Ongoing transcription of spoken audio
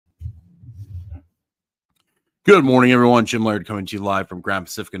Good morning, everyone. Jim Laird coming to you live from Grand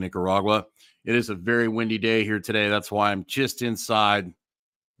Pacifica, Nicaragua. It is a very windy day here today. That's why I'm just inside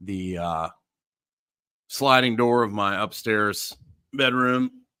the sliding door of my upstairs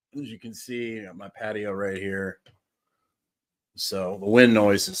bedroom. As you can see, I got my patio right here. So the wind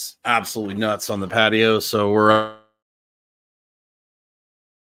noise is absolutely nuts on the patio. So we're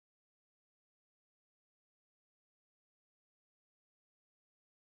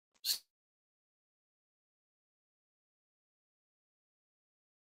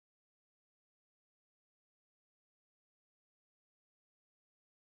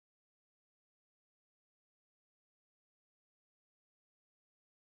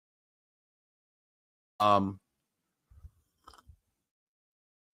um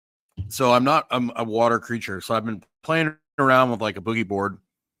so I'm a water creature. So I've been playing around with like a boogie board,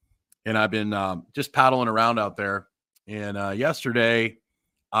 and I've been just paddling around out there. And yesterday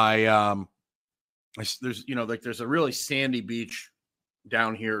I there's there's a really sandy beach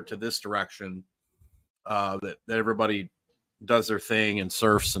down here to this direction, that everybody does their thing and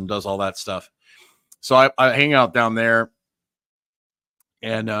surfs and does all that stuff. So I hang out down there,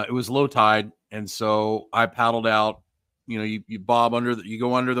 and it was low tide, and so I paddled out. You bob you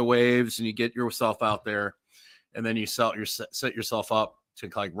go under the waves, and you get yourself out there, and then you set yourself up to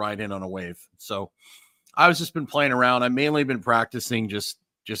like ride in on a wave. So I was just been playing around. I've mainly been practicing just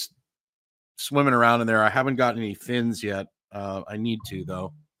swimming around in there. I haven't gotten any fins yet. I need to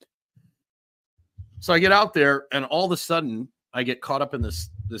though. So I get out there, and all of a sudden I get caught up in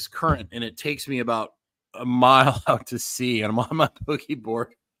this current, and it takes me about a mile out to sea, and I'm on my boogie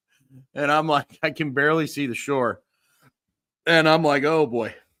board, and I'm like, I can barely see the shore, and I'm like, oh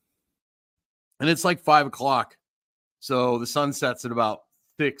boy. And it's like 5 o'clock, so the sun sets at about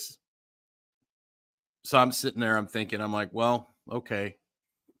 6. So I'm sitting there, I'm thinking, I'm like, well, okay,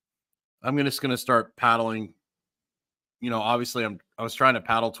 just gonna start paddling. Obviously I was trying to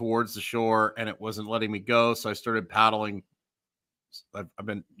paddle towards the shore, and it wasn't letting me go, so I started paddling. I've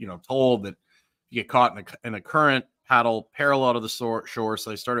been, told that you get caught in a current, paddle parallel to the shore. So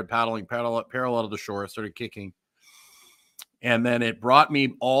I started paddling parallel to the shore. I started kicking, and then it brought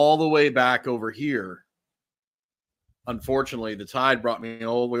me all the way back over here. Unfortunately, the tide brought me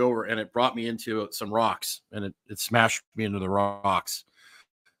all the way over, and it brought me into some rocks, and it smashed me into the rocks.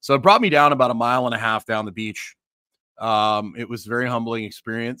 So it brought me down about a mile and a half down the beach. It was a very humbling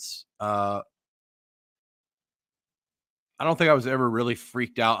experience. I don't think I was ever really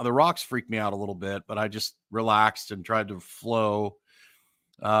freaked out. The rocks freaked me out a little bit, but I just relaxed and tried to flow,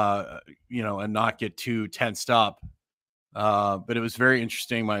 and not get too tensed up. But it was very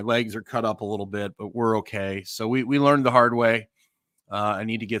interesting. My legs are cut up a little bit, but we're okay. So we learned the hard way. I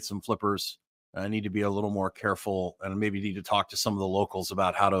need to get some flippers. I need to be a little more careful, and maybe need to talk to some of the locals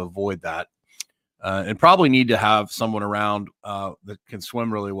about how to avoid that. And probably need to have someone around that can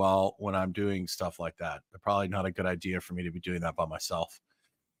swim really well when I'm doing stuff like that. Probably not a good idea for me to be doing that by myself.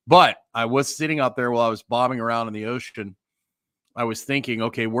 But I was sitting out there while I was bobbing around in the ocean. I was thinking,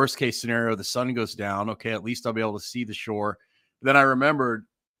 okay, worst case scenario, the sun goes down. Okay, at least I'll be able to see the shore. Then I remembered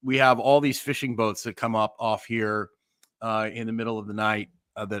we have all these fishing boats that come up off here in the middle of the night,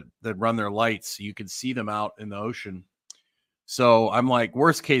 that run their lights, so you can see them out in the ocean. So I'm like,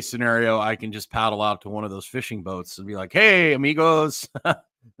 worst case scenario, I can just paddle out to one of those fishing boats and be like, "Hey, amigos,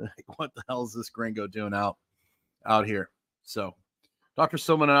 what the hell is this gringo doing out here?" So Dr.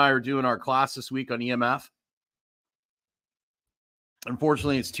 Silman and I are doing our class this week on EMF.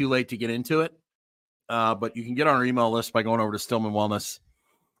 Unfortunately, it's too late to get into it, but you can get on our email list by going over to Stillman Wellness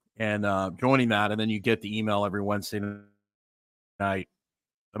and joining that, and then you get the email every Wednesday night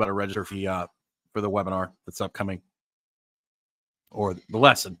about a register fee for the webinar that's upcoming, or the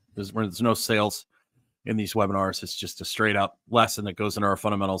lesson. There's no sales in these webinars. It's just a straight up lesson that goes into our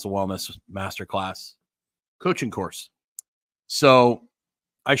Fundamentals of Wellness Masterclass coaching course. So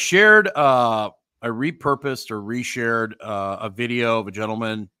I shared, I repurposed or reshared a video of a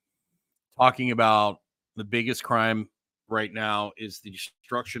gentleman talking about the biggest crime right now is the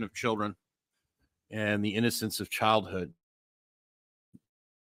destruction of children and the innocence of childhood.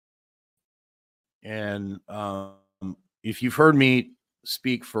 And if you've heard me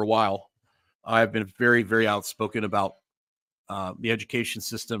speak for a while, I've been very, very outspoken about the education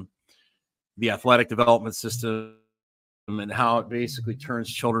system, the athletic development system, and how it basically turns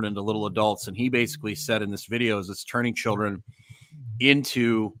children into little adults. And he basically said in this video is it's turning children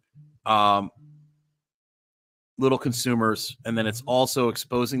into little consumers, and then it's also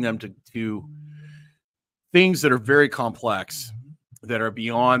exposing them to things that are very complex, that are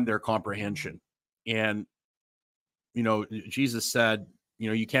beyond their comprehension. And Jesus said,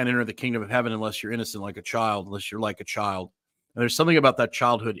 you can't enter the kingdom of heaven unless you're innocent like a child, unless you're like a child. And there's something about that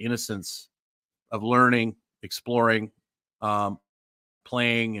childhood innocence of learning, exploring, um,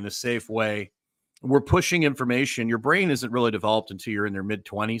 playing in a safe way. We're pushing information. Your brain isn't really developed until you're in their mid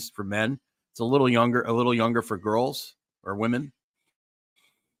 20s for men. It's a little younger for girls or women.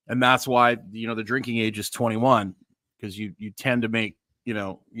 And that's why, the drinking age is 21, because you tend to make, you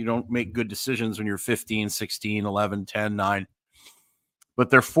don't make good decisions when you're 15, 16, 11, 10, 9. But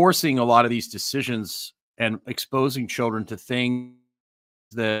they're forcing a lot of these decisions and exposing children to things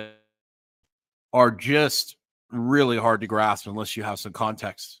that are just really hard to grasp unless you have some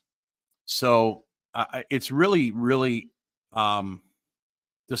context. So it's really, really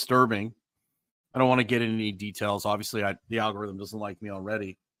disturbing. I don't want to get into any details. Obviously, the algorithm doesn't like me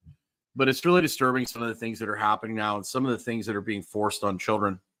already. But it's really disturbing, some of the things that are happening now and some of the things that are being forced on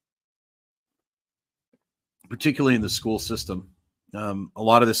children, particularly in the school system. A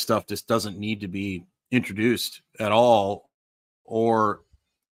lot of this stuff just doesn't need to be introduced at all, or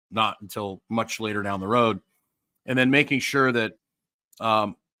not until much later down the road. And then making sure that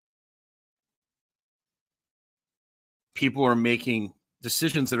people are making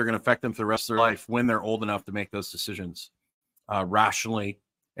decisions that are going to affect them for the rest of their life when they're old enough to make those decisions rationally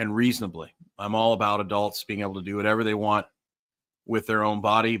and reasonably. I'm all about adults being able to do whatever they want with their own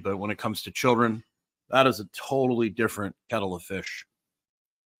body, but when it comes to children, that is a totally different kettle of fish.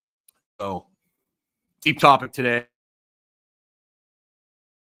 So, deep topic today,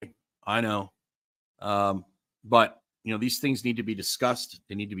 I know, but these things need to be discussed.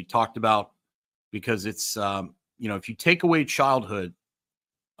 They need to be talked about, because it's if you take away childhood,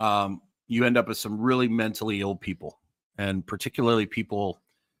 you end up with some really mentally ill people, and particularly people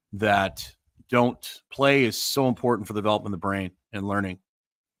that don't play is so important for the development of the brain and learning.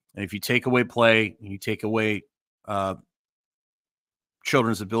 And if you take away play and you take away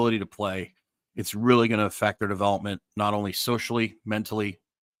children's ability to play, it's really going to affect their development, not only socially, mentally,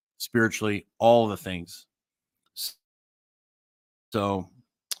 spiritually, all of the things. So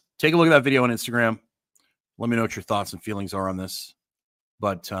take a look at that video on Instagram. Let me know what your thoughts and feelings are on this.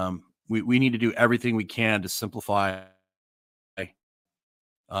 But we need to do everything we can to simplify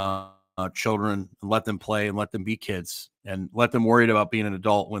children and let them play and let them be kids and let them worry about being an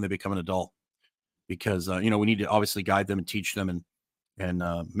adult when they become an adult, because we need to obviously guide them and teach them and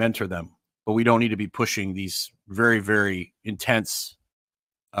mentor them, but we don't need to be pushing these very, very intense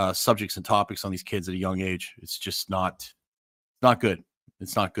subjects and topics on these kids at a young age. It's just not good.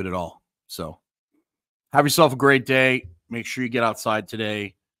 It's not good at all. So have yourself a great day. Make sure you get outside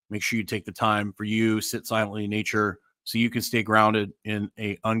today. Make sure you take the time for you, sit silently in nature, so you can stay grounded in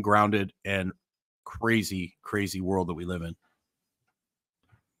a ungrounded and crazy, crazy world that we live in.